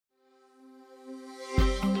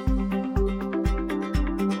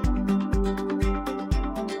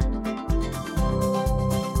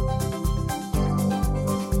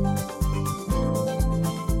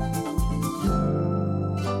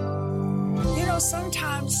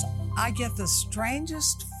Sometimes I get the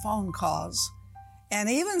strangest phone calls and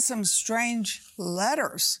even some strange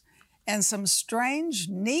letters and some strange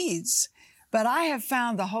needs, but I have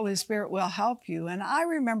found the Holy Spirit will help you. And I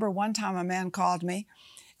remember one time a man called me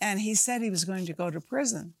and he said he was going to go to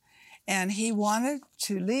prison and he wanted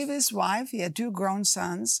to leave his wife, he had 2 grown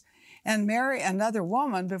sons, and marry another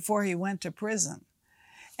woman before he went to prison.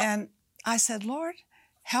 And I said, Lord,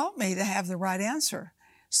 help me to have the right answer.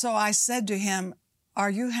 So I said to him, are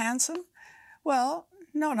you handsome? Well,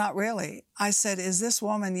 no, not really. I said, is this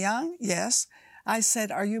woman young? Yes. I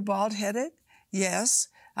said, are you bald-headed? Yes.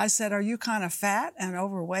 I said, are you kind of fat and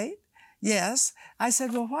overweight? Yes. I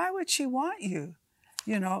said, well, why would she want you?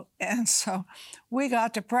 And so we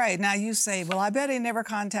got to pray. Now you say, well, I bet he never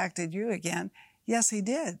contacted you again. Yes, he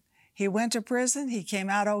did. He went to prison, he came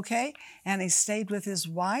out okay, and he stayed with his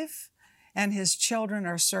wife, and his children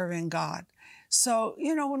are serving God. So,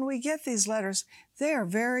 when we get these letters, they are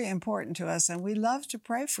very important to us, and we love to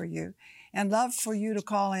pray for you and love for you to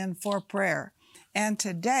call in for prayer. And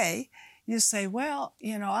today, you say, well,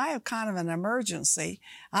 I have kind of an emergency.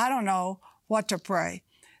 I don't know what to pray.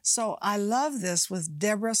 So I love this with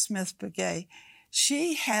Deborah Smith-Pegues.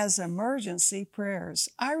 She has emergency prayers.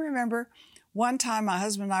 I remember one time my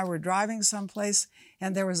husband and I were driving someplace,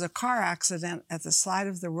 and there was a car accident at the side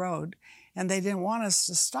of the road, and they didn't want us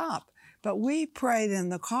to stop. But we prayed in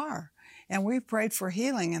the car, and we prayed for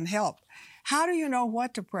healing and help. How do you know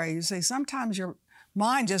what to pray? You say, sometimes your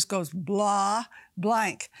mind just goes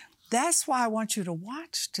blank. That's why I want you to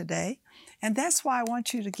watch today, and that's why I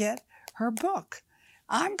want you to get her book.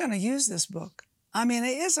 I'm going to use this book. I mean,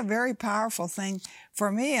 it is a very powerful thing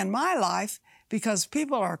for me in my life because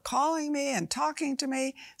people are calling me and talking to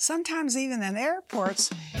me, sometimes even in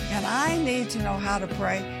airports, and I need to know how to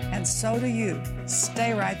pray, and so do you.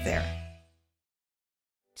 Stay right there.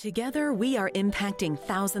 Together, we are impacting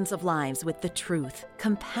thousands of lives with the truth,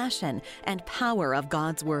 compassion, and power of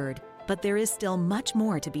God's Word. But there is still much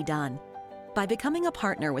more to be done. By becoming a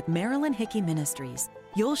partner with Marilyn Hickey Ministries,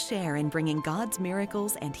 you'll share in bringing God's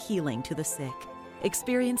miracles and healing to the sick,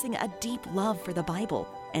 experiencing a deep love for the Bible,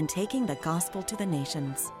 and taking the gospel to the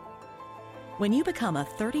nations. When you become a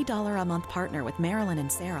 $30 a month partner with Marilyn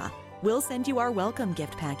and Sarah, we'll send you our welcome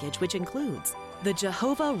gift package, which includes the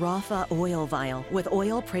Jehovah Rapha oil vial with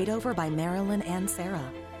oil prayed over by Marilyn and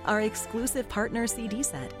Sarah, our exclusive partner CD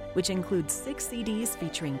set, which includes 6 CDs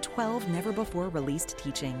featuring 12 never-before-released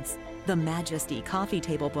teachings, the Majesty coffee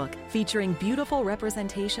table book featuring beautiful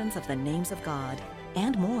representations of the names of God,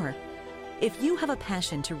 and more. If you have a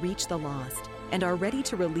passion to reach the lost and are ready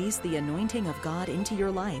to release the anointing of God into your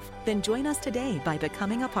life, then join us today by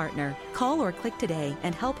becoming a partner. Call or click today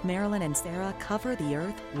and help Marilyn and Sarah cover the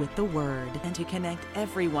earth with the Word and to connect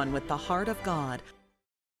everyone with the heart of God.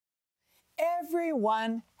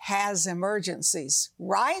 Everyone has emergencies,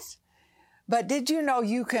 right? But did you know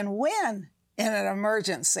you can win in an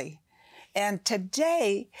emergency? And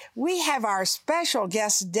today we have our special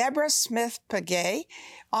guest, Deborah Smith-Pegues,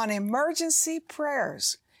 on emergency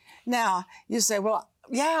prayers. Now, you say, well,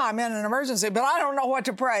 yeah, I'm in an emergency, but I don't know what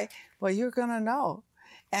to pray. Well, you're going to know.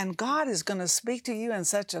 And God is going to speak to you in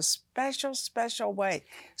such a special, special way.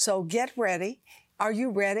 So get ready. Are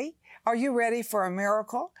you ready? Are you ready for a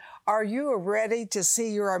miracle? Are you ready to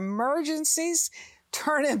see your emergencies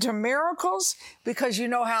turn into miracles because you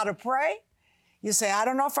know how to pray? You say, I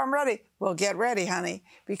don't know if I'm ready. Well, get ready, honey,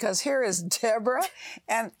 because here is Deborah.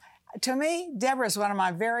 And to me, Deborah is one of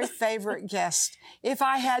my very favorite guests. If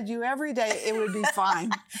I had you every day, it would be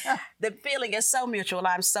fine. The feeling is so mutual.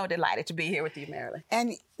 I'm so delighted to be here with you, Marilyn.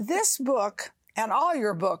 And this book and all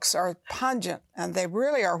your books are pungent, and they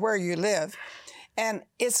really are where you live. And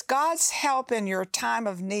it's God's help in your time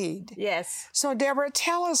of need. Yes. So, Deborah,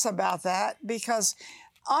 tell us about that, because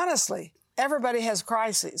honestly, everybody has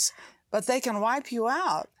crises, but they can wipe you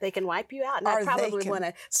out. They can wipe you out. And I probably want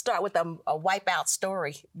to start with a wipeout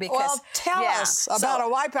story. Because, tell us about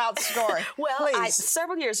a wipeout story. Well,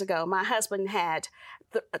 several years ago, my husband had,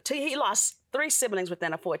 he lost 3 siblings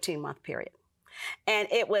within a 14-month period. And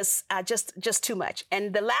it was just too much.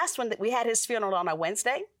 And the last one, that we had his funeral on a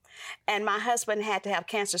Wednesday. And my husband had to have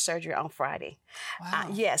cancer surgery on Friday. Wow.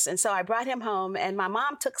 Yes. And so I brought him home, and my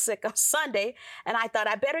mom took sick on Sunday. And I thought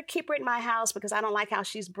I better keep her in my house because I don't like how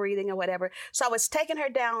she's breathing or whatever. So I was taking her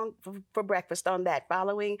down for breakfast on that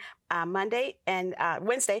following Monday and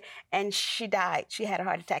Wednesday, and she died. She had a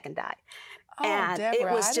heart attack and died. Oh, and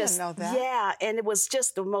Deborah, it was I just, didn't know that. Yeah, and it was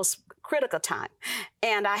just the most critical time.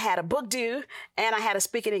 And I had a book due, and I had a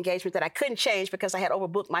speaking engagement that I couldn't change because I had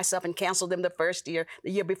overbooked myself and canceled them the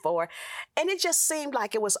year before. And it just seemed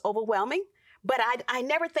like it was overwhelming, but I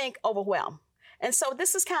never think overwhelm. And so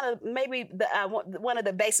this is kind of maybe one of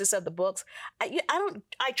the basis of the books.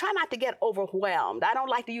 I try not to get overwhelmed. I don't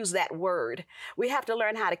like to use that word. We have to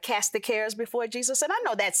learn how to cast the cares before Jesus. And I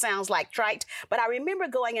know that sounds like trite, but I remember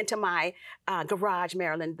going into my garage,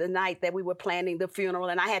 Marilyn, the night that we were planning the funeral,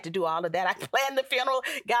 and I had to do all of that. I planned the funeral,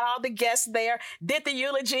 got all the guests there, did the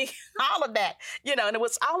eulogy, all of that, and it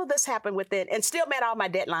was all of this happened within, and still met all my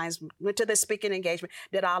deadlines, went to the speaking engagement,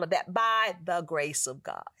 did all of that by the grace of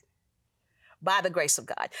God. By the grace of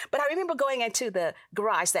God. But I remember going into the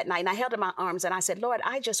garage that night, and I held in my arms and I said, Lord,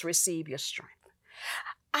 I just receive your strength.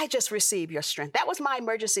 I just receive your strength. That was my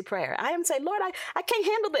emergency prayer. I didn't say, Lord, I can't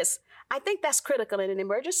handle this. I think that's critical in an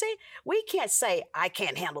emergency. We can't say, I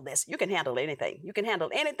can't handle this. You can handle anything. You can handle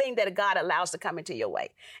anything that God allows to come into your way,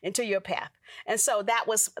 into your path. And so that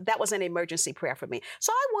was an emergency prayer for me.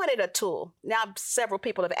 So I wanted a tool. Now, several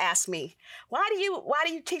people have asked me, why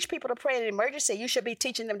do you teach people to pray in an emergency? You should be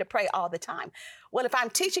teaching them to pray all the time. Well, if I'm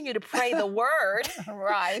teaching you to pray the word,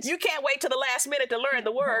 right, you can't wait till the last minute to learn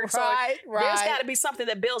the word. So there's got to be something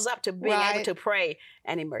that builds up to being able to pray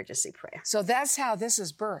an emergency prayer. So that's how this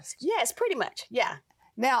is birthed. Yes, pretty much. Yeah.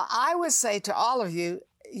 Now, I would say to all of you,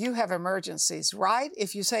 you have emergencies, right?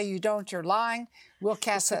 If you say you don't, you're lying. We'll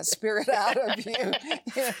cast that spirit out of you.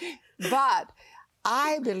 But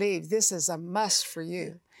I believe this is a must for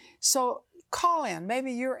you. So call in.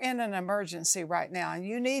 Maybe you're in an emergency right now and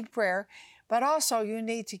you need prayer, but also you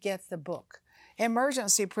need to get the book,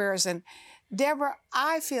 Emergency Prayers. And Deborah,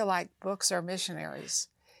 I feel like books are missionaries.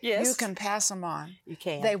 Yes. You can pass them on. You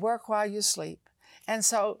can. They work while you sleep. And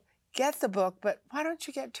so get the book, but why don't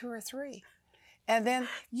you get 2 or 3? And then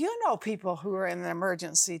you know people who are in an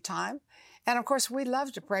emergency time. And of course, we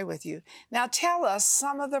love to pray with you. Now tell us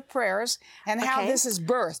some of the prayers and how this is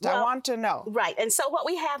birthed. Well, I want to know. Right. And so what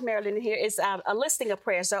we have, Marilyn, here is a listing of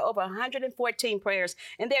prayers. There are over 114 prayers,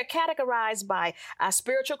 and they're categorized by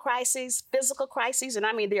spiritual crises, physical crises. And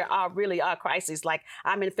I mean, there really are crises, like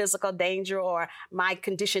I'm in physical danger, or my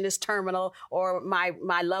condition is terminal, or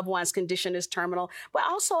my loved one's condition is terminal. But I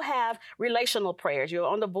also have relational prayers. You're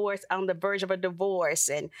on the verge of a divorce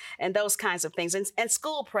and those kinds of things. And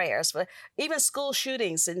school prayers for even school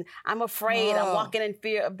shootings, and I'm afraid, I'm walking in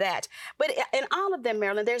fear of that. But in all of them,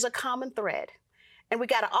 Marilyn, there's a common thread. And we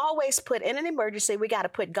got to always put, in an emergency, we got to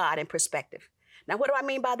put God in perspective. Now, what do I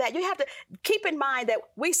mean by that? You have to keep in mind that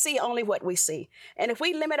we see only what we see. And if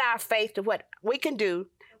we limit our faith to what we can do,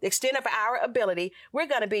 the extent of our ability, we're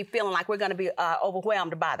going to be feeling like we're going to be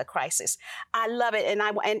overwhelmed by the crisis. I love it, and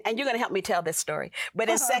you're going to help me tell this story. But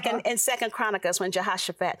in Second Chronicles, when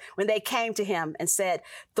Jehoshaphat, when they came to him and said,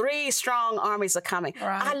 3 strong armies are coming,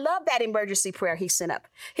 I love that emergency prayer he sent up.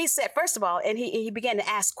 He said, first of all, and he began to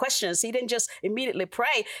ask questions. He didn't just immediately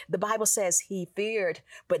pray. The Bible says he feared,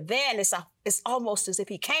 but then it's almost as if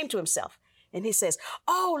he came to himself, and he says,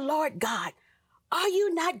 "Oh Lord God, are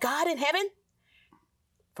you not God in heaven?"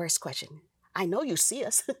 First question, I know you see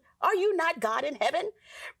us. Are you not God in heaven?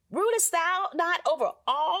 Rulest thou not over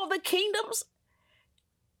all the kingdoms?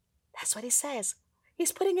 That's what he says.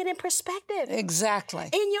 He's putting it in perspective. Exactly.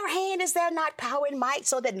 In your hand is there not power and might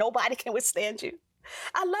so that nobody can withstand you?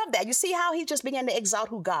 I love that. You see how he just began to exalt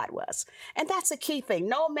who God was. And that's a key thing.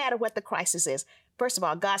 No matter what the crisis is. First of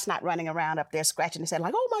all, God's not running around up there scratching his head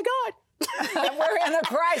like, oh my God. We're in a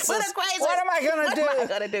crisis. What am I going to do? What am I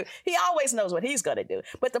going to do? He always knows what he's going to do.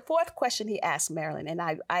 But the fourth question he asked Marilyn, and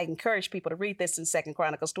I encourage people to read this in 2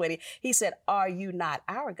 Chronicles 20, he said, are you not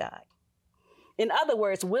our God? In other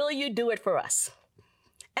words, will you do it for us?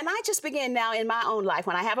 And I just begin now in my own life,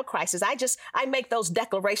 when I have a crisis, I make those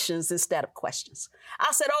declarations instead of questions.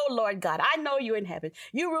 I said, oh Lord God, I know you're in heaven.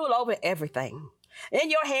 You rule over everything.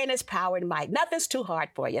 In your hand is power and might. Nothing's too hard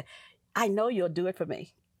for you. I know you'll do it for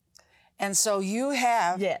me. And so you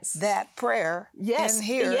have that prayer in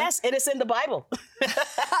here. Yes, and it's in the Bible. Absolutely.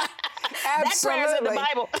 That prayer's in the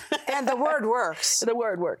Bible. And the word works. The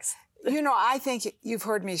word works. You know, I think you've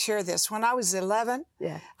heard me share this. When I was 11,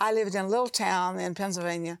 I lived in a little town in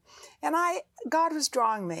Pennsylvania, and God was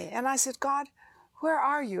drawing me. And I said, God, where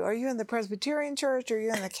are you? Are you in the Presbyterian church? Are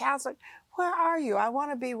you in the Catholic? Where are you? I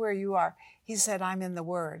want to be where you are. He said, I'm in the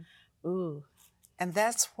Word. Ooh. And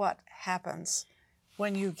that's what happens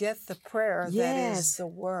when you get the prayer that is the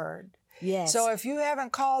Word. Yes. So if you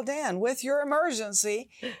haven't called in with your emergency,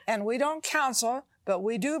 and we don't counsel, but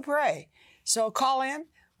we do pray. So call in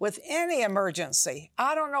with any emergency.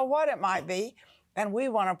 I don't know what it might be, and we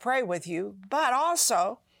want to pray with you. But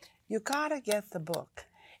also, you got to get the book.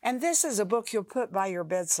 And this is a book you'll put by your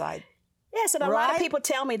bedside. Yes, and a lot of people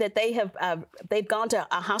tell me that they've gone to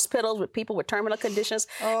hospitals with people with terminal conditions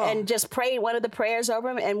and just prayed one of the prayers over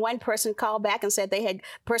them. And one person called back and said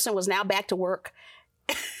person was now back to work.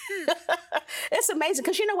 It's amazing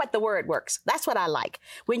because you know what? The word works. That's what I like.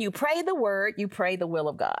 When you pray the word, you pray the will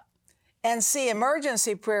of God. And see,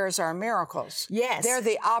 emergency prayers are miracles. Yes. They're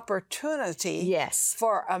the opportunity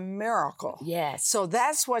for a miracle. Yes. So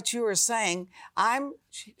that's what you were saying. I'm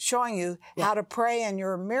showing you how to pray in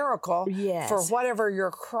your miracle for whatever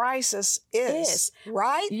your crisis is.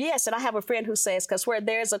 Right? Yes. And I have a friend who says, because where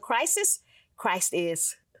there's a crisis, Christ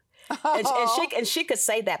is. And she could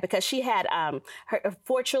say that because she had her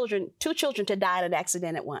two children to die in an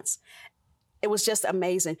accident at once. It was just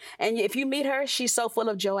amazing. And if you meet her, she's so full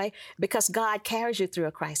of joy because God carries you through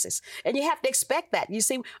a crisis. And you have to expect that. You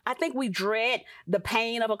see, I think we dread the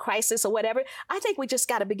pain of a crisis or whatever. I think we just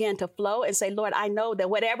got to begin to flow and say, Lord, I know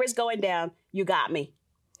that whatever is going down, you got me.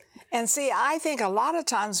 And see, I think a lot of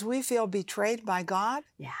times we feel betrayed by God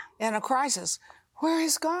in a crisis. Where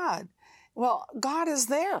is God? Well, God is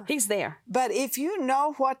there. He's there. But if you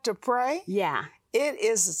know what to pray, it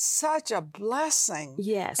is such a blessing.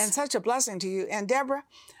 Yes. And such a blessing to you. And Deborah,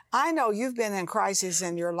 I know you've been in crisis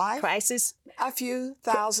in your life. Crisis? A few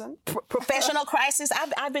thousand. Professional crisis.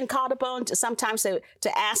 I've been called upon sometimes to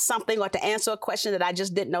ask something or to answer a question that I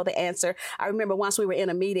just didn't know the answer. I remember once we were in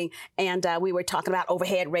a meeting and we were talking about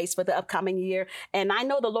overhead rates for the upcoming year. And I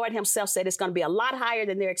know the Lord himself said it's going to be a lot higher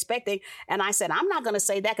than they're expecting. And I said, I'm not going to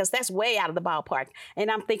say that because that's way out of the ballpark.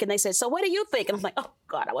 And I'm thinking, they said, so what do you think? And I'm like, oh,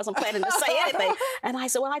 God, I wasn't planning to say anything. And I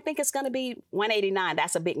said, well, I think it's going to be 189.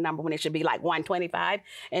 That's a big number when it should be like 125.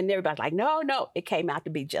 And everybody's like, no, it came out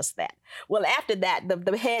to be just that. Well, after that,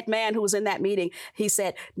 the head man who was in that meeting, he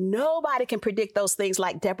said, nobody can predict those things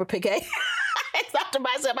like Deborah Pegues. I thought to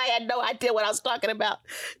myself, I had no idea what I was talking about.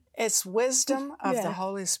 It's wisdom of the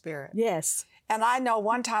Holy Spirit. Yes. And I know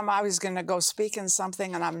one time I was going to go speak in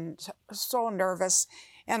something and I'm so nervous.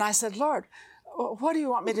 And I said, Lord, what do you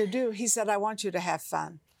want me to do? He said, I want you to have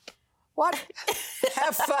fun. What?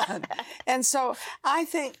 Have fun. And so I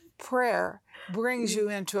think prayer brings you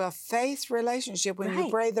into a faith relationship when you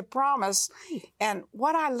pray the promise. And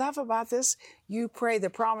what I love about this, you pray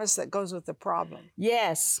the promise that goes with the problem.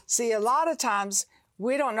 Yes. See, a lot of times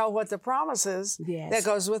we don't know what the promise is that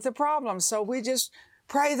goes with the problem. So we just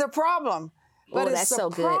pray the problem. But it's the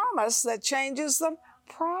promise that changes the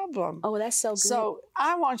problem. Oh, that's so good. So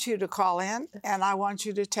I want you to call in and I want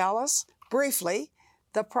you to tell us briefly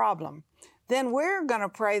the problem. Then we're going to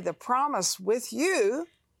pray the promise with you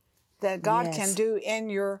that God can do in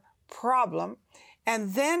your problem.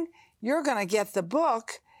 And then you're going to get the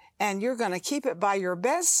book and you're going to keep it by your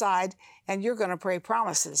bedside and you're going to pray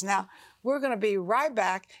promises. Now, we're going to be right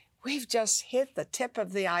back. We've just hit the tip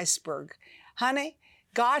of the iceberg. Honey,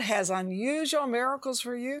 God has unusual miracles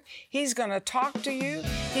for you. He's going to talk to you.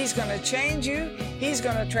 He's going to change you. He's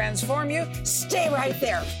going to transform you. Stay right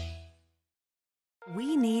there.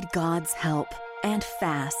 We need God's help, and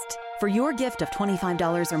fast. For your gift of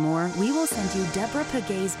 $25 or more, we will send you Deborah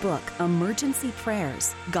Pegues' book, Emergency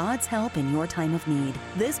Prayers, God's Help in Your Time of Need.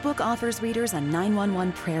 This book offers readers a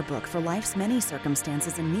 911 prayer book for life's many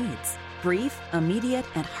circumstances and needs. Brief, immediate,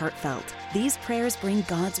 and heartfelt, these prayers bring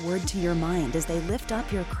God's word to your mind as they lift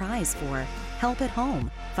up your cries for help at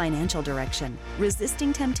home, financial direction,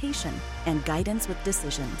 resisting temptation, and guidance with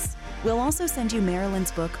decisions. We'll also send you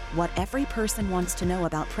Marilyn's book, What Every Person Wants to Know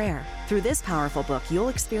About Prayer. Through this powerful book, you'll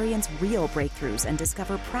experience real breakthroughs and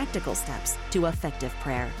discover practical steps to effective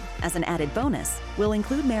prayer. As an added bonus, we'll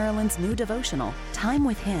include Marilyn's new devotional, Time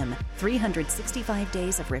with Him, 365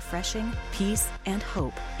 days of refreshing, peace, and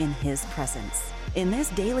hope in His presence. In this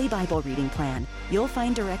daily Bible reading plan, you'll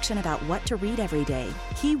find direction about what to read every day,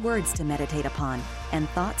 key words to meditate upon, and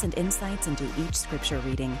thoughts and insights into each scripture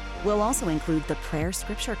reading. We'll also include the prayer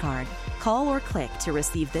scripture card. Call or click to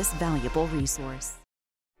receive this valuable resource.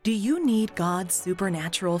 Do you need God's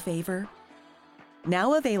supernatural favor?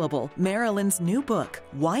 Now available, Marilyn's new book,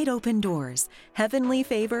 Wide Open Doors, Heavenly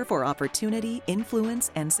Favor for Opportunity,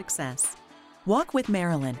 Influence, and Success. Walk with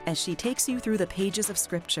Marilyn as she takes you through the pages of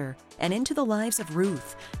Scripture and into the lives of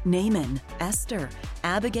Ruth, Naaman, Esther,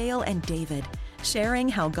 Abigail, and David, sharing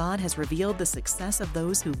how God has revealed the success of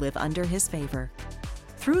those who live under His favor.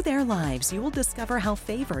 Through their lives, you will discover how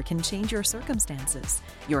favor can change your circumstances,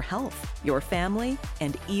 your health, your family,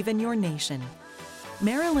 and even your nation.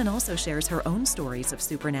 Marilyn also shares her own stories of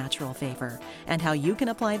supernatural favor and how you can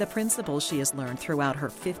apply the principles she has learned throughout her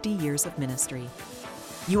 50 years of ministry.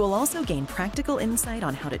 You will also gain practical insight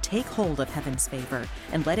on how to take hold of heaven's favor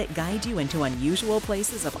and let it guide you into unusual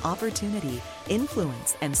places of opportunity,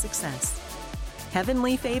 influence, and success.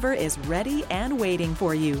 Heavenly Favor is ready and waiting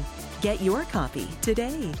for you. Get your copy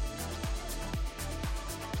today.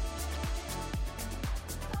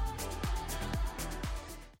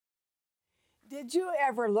 Did you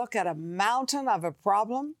ever look at a mountain of a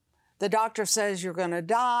problem? The doctor says you're going to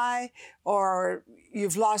die, or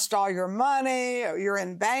you've lost all your money, or you're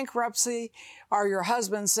in bankruptcy, or your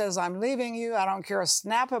husband says, I'm leaving you, I don't care a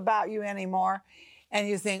snap about you anymore. And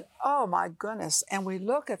you think, oh my goodness. And we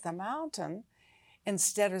look at the mountain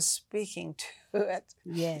instead of speaking to it.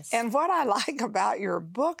 Yes. And what I like about your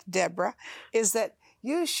book, Deborah, is that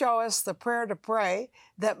you show us the prayer to pray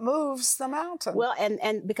that moves the mountain. Well,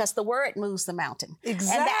 and because the word moves the mountain.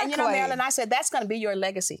 Exactly. And you know, Marilyn, I said that's going to be your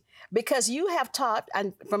legacy, because you have taught,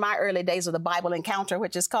 and from my early days of the Bible Encounter,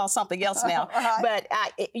 which is called something else now, Right.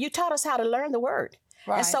 but you taught us how to learn the word.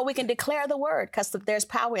 Right. And so we can declare the word, because there's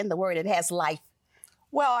power in the word. It has life.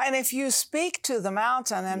 Well, and if you speak to the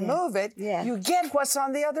mountain and move it, you get what's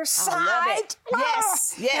on the other side. I love it.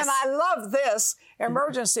 Yes, yes. And I love this.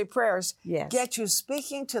 Emergency prayers Yes. get you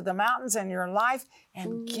speaking to the mountains in your life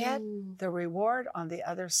and get the reward on the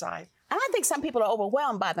other side. And I think some people are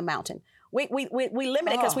overwhelmed by the mountain. We limit it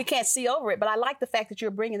because we can't see over it. But I like the fact that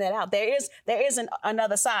you're bringing that out. There is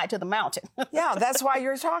another side to the mountain. Yeah, that's why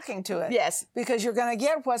you're talking to it. Yes. Because you're going to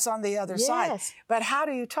get what's on the other side. Yes. But how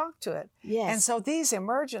do you talk to it? Yes. And so these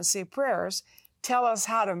emergency prayers tell us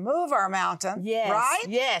how to move our mountain, Yes. right?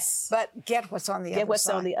 Yes. But get what's on the other side. Get what's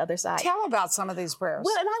on the other side. Tell about some of these prayers.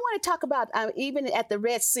 Well, and I want to talk about even at the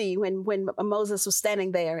Red Sea when Moses was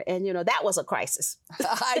standing there, and you know that was a crisis.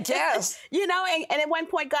 I guess. You know, and at one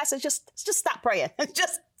point God says, just stop praying,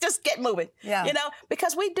 just get moving. Yeah. You know,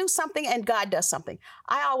 because we do something and God does something.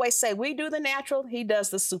 I always say we do the natural, He does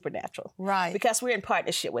the supernatural. Right. Because we're in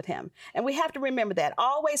partnership with Him, and we have to remember that.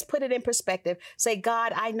 Always put it in perspective. Say,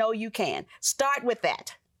 God, I know You can. Start with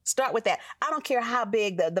that. Start with that. I don't care how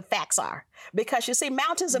big the facts are, because you see,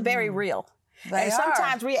 mountains are very real. They and are.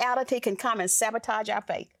 sometimes reality can come and sabotage our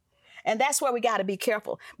faith. And that's where we got to be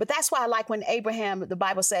careful. But that's why I like when Abraham, the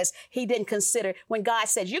Bible says, he didn't consider, when God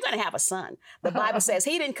said, you're going to have a son, the Bible says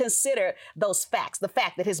he didn't consider those facts, the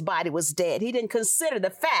fact that his body was dead. He didn't consider the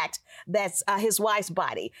fact that his wife's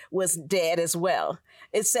body was dead as well.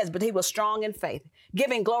 It says, but he was strong in faith,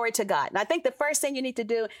 giving glory to God. And I think the first thing you need to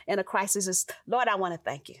do in a crisis is, Lord, I want to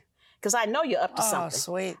thank You, because I know You're up to something.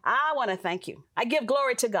 Sweet. I want to thank You. I give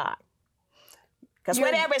glory to God. Because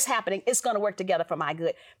whatever is happening, it's going to work together for my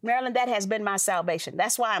good. Marilyn, that has been my salvation.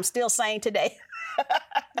 That's why I'm still saying today.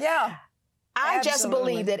 Yeah. I just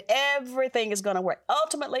Absolutely. believe that everything is going to work.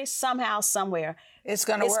 Ultimately, somehow, somewhere, It's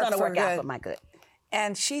going to work out for my good.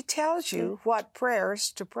 And she tells you what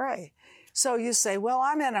prayers to pray. So you say, well,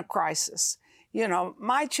 I'm in a crisis. You know,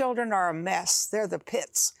 my children are a mess. They're the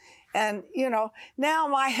pits. And, you know, now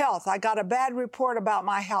my health, I got a bad report about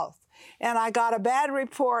my health. And I got a bad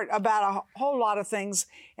report about a whole lot of things.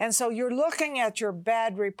 And so you're looking at your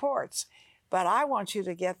bad reports. But I want you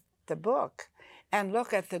to get the book and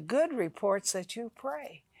look at the good reports that you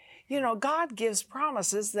pray. You know, God gives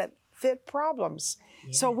promises that fit problems.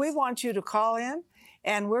 Yes. So we want you to call in,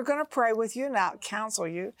 and we're going to pray with you, not counsel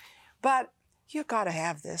you. But you got to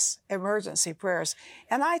have this emergency prayers.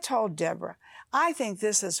 And I told Deborah, I think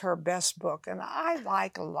this is her best book, and I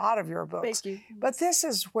like a lot of your books. Thank you. But this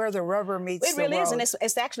is where the rubber meets the road. It really is, and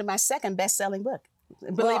it's actually my second best-selling book.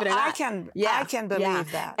 Believe it or not. I can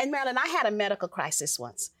believe that. And Marilyn, I had a medical crisis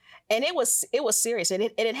once, and it was serious, and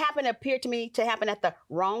it happened. Appeared to me to happen at the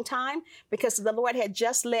wrong time, because the Lord had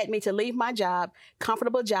just led me to leave my job,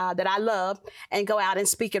 comfortable job that I love, and go out and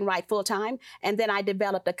speak and write full time. And then I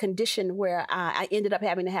developed a condition where I ended up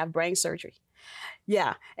having to have brain surgery.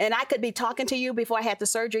 Yeah, and I could be talking to you before I had the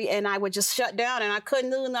surgery, and I would just shut down, and I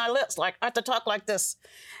couldn't move my lips. Like, I had to talk like this.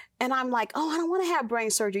 And I'm like, oh, I don't want to have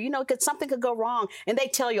brain surgery. You know, because something could go wrong. And they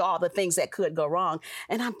tell you all the things that could go wrong.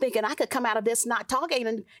 And I'm thinking I could come out of this not talking,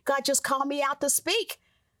 and God just called me out to speak.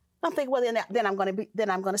 I'm thinking, well, then I'm going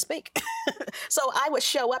to speak. So I would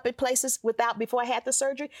show up at places before I had the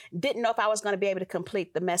surgery, didn't know if I was going to be able to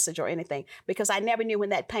complete the message or anything, because I never knew when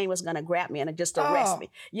that pain was going to grab me and just arrest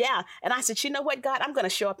me. Yeah. And I said, you know what, God, I'm going to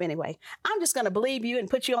show up anyway. I'm just going to believe You and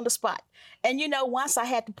put You on the spot. And you know, once I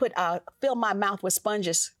had to fill my mouth with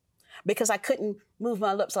sponges, because I couldn't move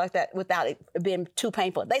my lips like that without it being too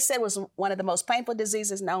painful. They said it was one of the most painful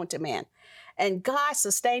diseases known to man. And God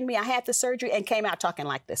sustained me. I had the surgery and came out talking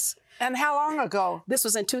like this. And how long ago? This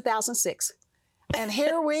was in 2006. And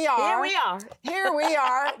here we are. Here we are. Here we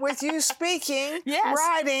are with you speaking,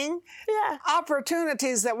 writing,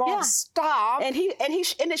 opportunities that won't stop. And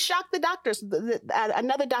it shocked the doctors.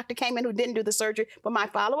 Another doctor came in who didn't do the surgery for my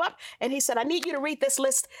follow-up, and he said, "I need you to read this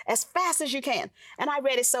list as fast as you can." And I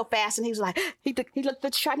read it so fast, and he was like, he looked at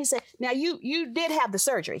the chart and he said, "Now you did have the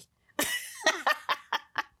surgery."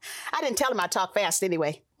 I didn't tell him I talk fast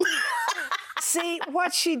anyway. See,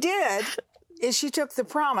 what she did is she took the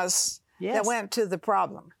promise that went to the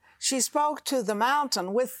problem. She spoke to the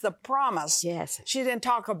mountain with the promise. Yes. She didn't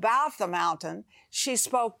talk about the mountain. She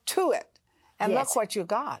spoke to it. And look what you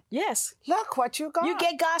got. Yes. Look what you got. You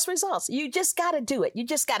get God's results. You just got to do it. You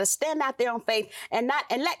just got to stand out there on faith and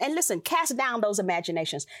listen, cast down those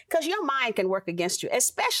imaginations, because your mind can work against you,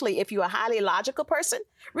 especially if you're a highly logical person.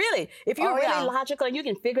 Really, if you're really logical and you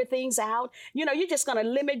can figure things out, you're just going to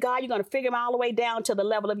limit God. You're going to figure him all the way down to the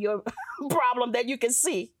level of your problem that you can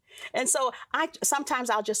see. And so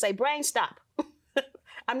sometimes I'll just say, brain, stop.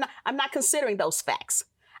 I'm not considering those facts.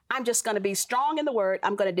 I'm just going to be strong in the word.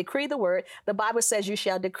 I'm going to decree the word. The Bible says you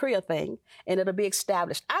shall decree a thing and it'll be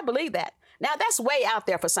established. I believe that. Now, that's way out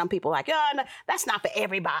there for some people, like, oh, no, that's not for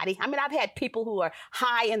everybody. I mean, I've had people who are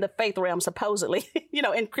high in the faith realm, supposedly,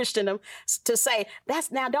 in Christendom, to say,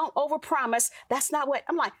 don't overpromise. That's not what,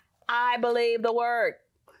 I'm like, I believe the word.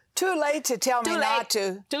 Too late to tell me not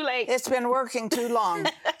to. Too late. It's been working too long.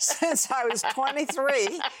 Since I was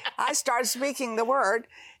 23, I started speaking the word.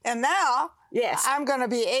 And now I'm going to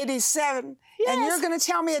be 87. And you're going to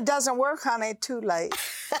tell me it doesn't work, honey. Too late.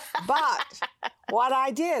 But what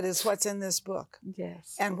I did is what's in this book.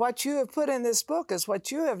 Yes. And what you have put in this book is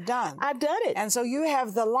what you have done. I've done it. And so you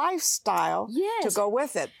have the lifestyle to go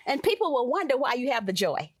with it. And people will wonder why you have the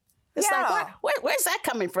joy. It's like, where's that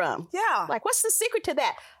coming from? Yeah. Like, what's the secret to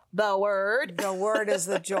that? The word. The word is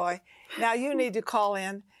the joy. Now, you need to call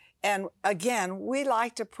in. And again, we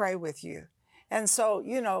like to pray with you. And so,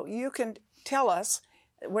 you can tell us.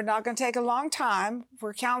 We're not going to take a long time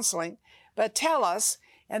for counseling, but tell us,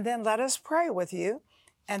 and then let us pray with you,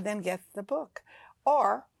 and then get the book.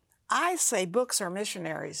 Or I say books are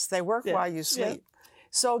missionaries. They work while you sleep. Yeah.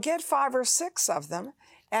 So get 5 or 6 of them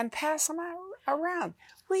and pass them around.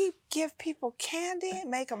 We give people candy,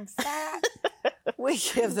 make them fat. We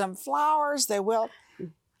give them flowers. They will.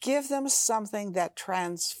 Give them something that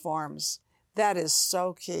transforms. That is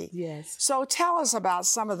so key. Yes. So tell us about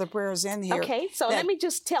some of the prayers in here. Okay, so let me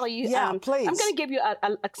just tell you. Yeah, please. I'm going to give you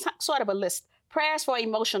a sort of a list. Prayers for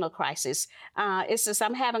emotional crisis. It's just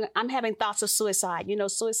I'm having thoughts of suicide.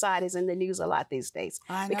 Suicide is in the news a lot these days.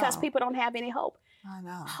 I know. Because people don't have any hope. I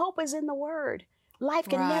know. Hope is in the word. Life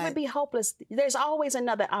can never be hopeless. There's always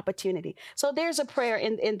another opportunity. So there's a prayer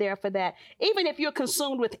in there for that. Even if you're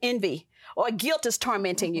consumed with envy or guilt is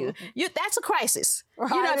tormenting you, that's a crisis.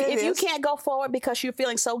 Right, if you can't go forward because you're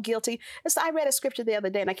feeling so guilty. I read a scripture the other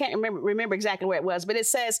day, and I can't remember exactly where it was, but it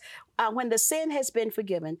says, when the sin has been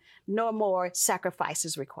forgiven, no more sacrifice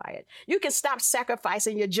is required. You can stop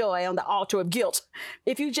sacrificing your joy on the altar of guilt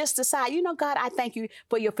if you just decide, God, I thank you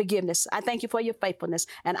for your forgiveness. I thank you for your faithfulness,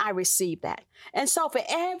 and I receive that. And so for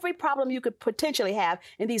every problem you could potentially have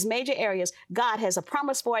in these major areas, God has a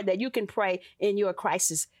promise for it that you can pray in your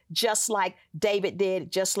crisis, just like David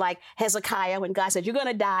did, just like Hezekiah when God said, you're going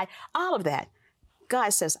to die, all of that. God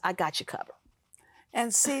says, I got you covered.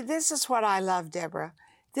 And see, this is what I love, Deborah.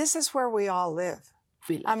 This is where we all live.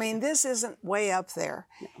 Really? I mean, this isn't way up there.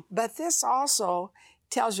 No. But this also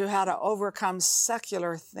tells you how to overcome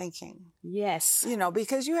secular thinking. Yes.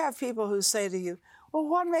 Because you have people who say to you, well,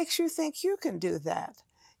 what makes you think you can do that?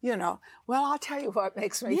 Well, I'll tell you what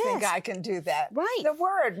makes me think I can do that. Right. The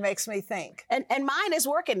word makes me think. And mine is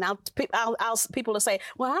working. Now, people will say,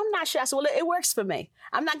 well, I'm not sure. I said, well, it works for me.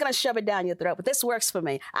 I'm not going to shove it down your throat, but this works for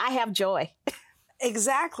me. I have joy.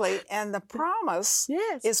 Exactly. And the promise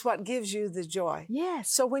is what gives you the joy. Yes.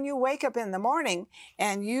 So when you wake up in the morning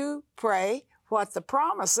and you pray what the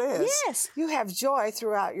promise is, you have joy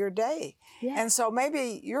throughout your day. Yes. And so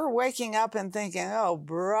maybe you're waking up and thinking, oh,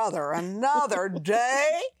 brother, another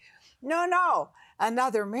day? No,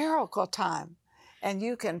 another miracle time. And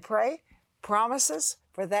you can pray promises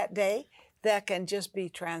for that day that can just be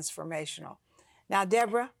transformational. Now,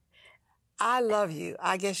 Deborah, I love you.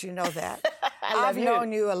 I guess you know that. I've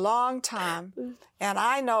known you a long time, and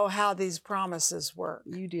I know how these promises work.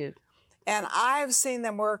 You do. And I've seen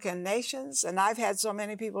them work in nations, and I've had so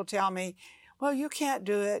many people tell me, well, you can't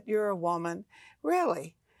do it. You're a woman.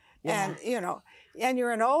 Really? Yeah. And, and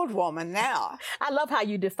you're an old woman now. I love how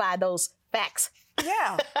you defy those facts.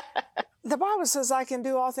 Yeah. The Bible says I can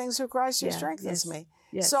do all things through Christ who strengthens me.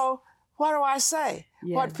 Yes. So what do I say?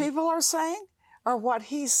 What people are saying? or what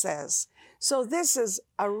he says. So this is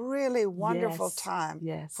a really wonderful time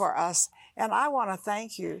for us. And I want to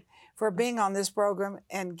thank you for being on this program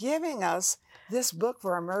and giving us this book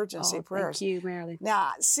for emergency prayers. Thank you, Marilyn.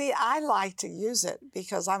 Now, see, I like to use it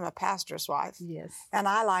because I'm a pastor's wife. Yes. And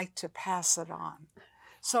I like to pass it on.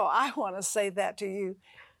 So I want to say that to you.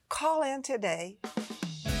 Call in today,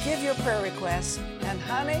 give your prayer requests, and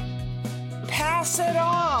honey, pass it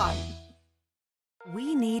on.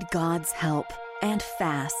 We need God's help, and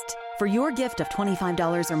fast. For your gift of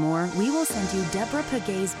 $25 or more, we will send you Deborah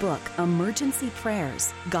Pegues' book, Emergency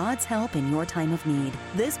Prayers, God's Help in Your Time of Need.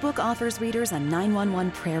 This book offers readers a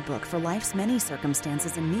 911 prayer book for life's many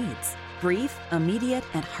circumstances and needs. Brief, immediate,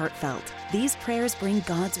 and heartfelt, these prayers bring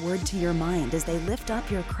God's word to your mind as they lift up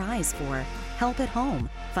your cries for help at home,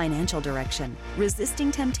 financial direction,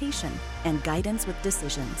 resisting temptation, and guidance with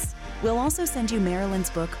decisions. We'll also send you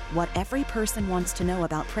Marilyn's book, What Every Person Wants to Know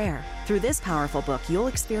About Prayer. Through this powerful book, you'll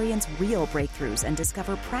experience real breakthroughs and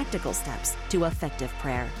discover practical steps to effective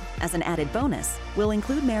prayer. As an added bonus, we'll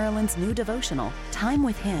include Marilyn's new devotional, Time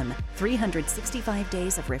with Him, 365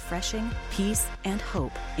 days of refreshing, peace, and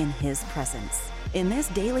hope in His presence. In this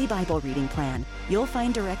daily Bible reading plan, you'll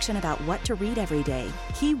find direction about what to read every day,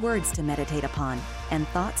 key words to meditate upon, and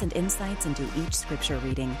thoughts and insights into each scripture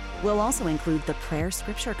reading. We'll also include the prayer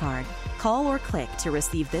scripture card. Call or click to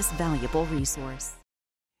receive this valuable resource.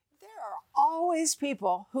 There are always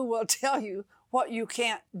people who will tell you what you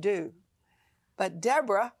can't do. But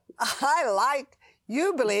Deborah,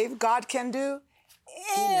 you believe God can do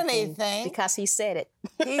anything. Because he said it.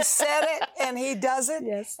 He said it and he does it.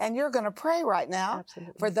 Yes. And you're going to pray right now.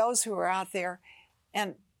 Absolutely. For those who are out there.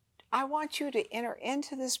 And I want you to enter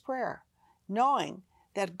into this prayer knowing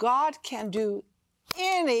that God can do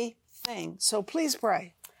anything. So please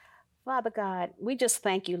pray. Father God, we just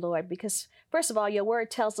thank you, Lord, because first of all, your word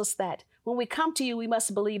tells us that when we come to you, we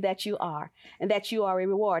must believe that you are, and that you are a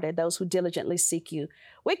rewarder of those who diligently seek you.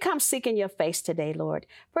 We come seeking your face today, Lord.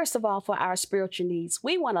 First of all, for our spiritual needs.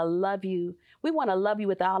 We want to love you. We want to love you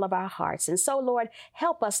with all of our hearts. And so, Lord,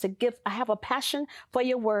 help us to have a passion for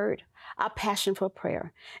your word, a passion for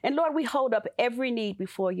prayer. And Lord, we hold up every need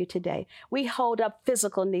before you today. We hold up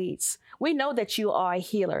physical needs. We know that you are a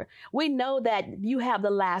healer. We know that you have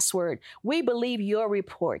the last word. We believe your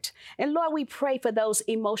report. And Lord, we pray for those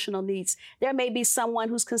emotional needs. There may be someone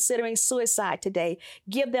who's considering suicide today.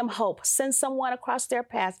 Give them hope. Send someone across their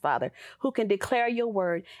path, Father, who can declare your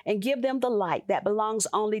word and give them the light that belongs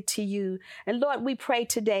only to you. And Lord, we pray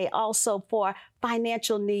today also for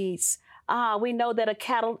financial needs. We know that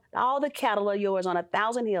all the cattle are yours on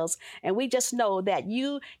 1,000 hills. And we just know that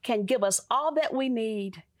you can give us all that we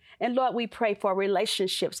need. And Lord, we pray for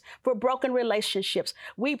relationships, for broken relationships.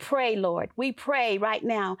 We pray, Lord, we pray right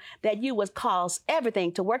now that you would cause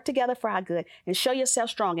everything to work together for our good and show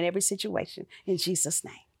yourself strong in every situation. In Jesus'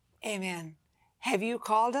 name. Amen. Have you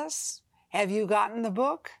called us? Have you gotten the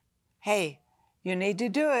book? Hey, you need to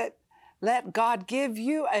do it. Let God give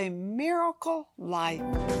you a miracle life.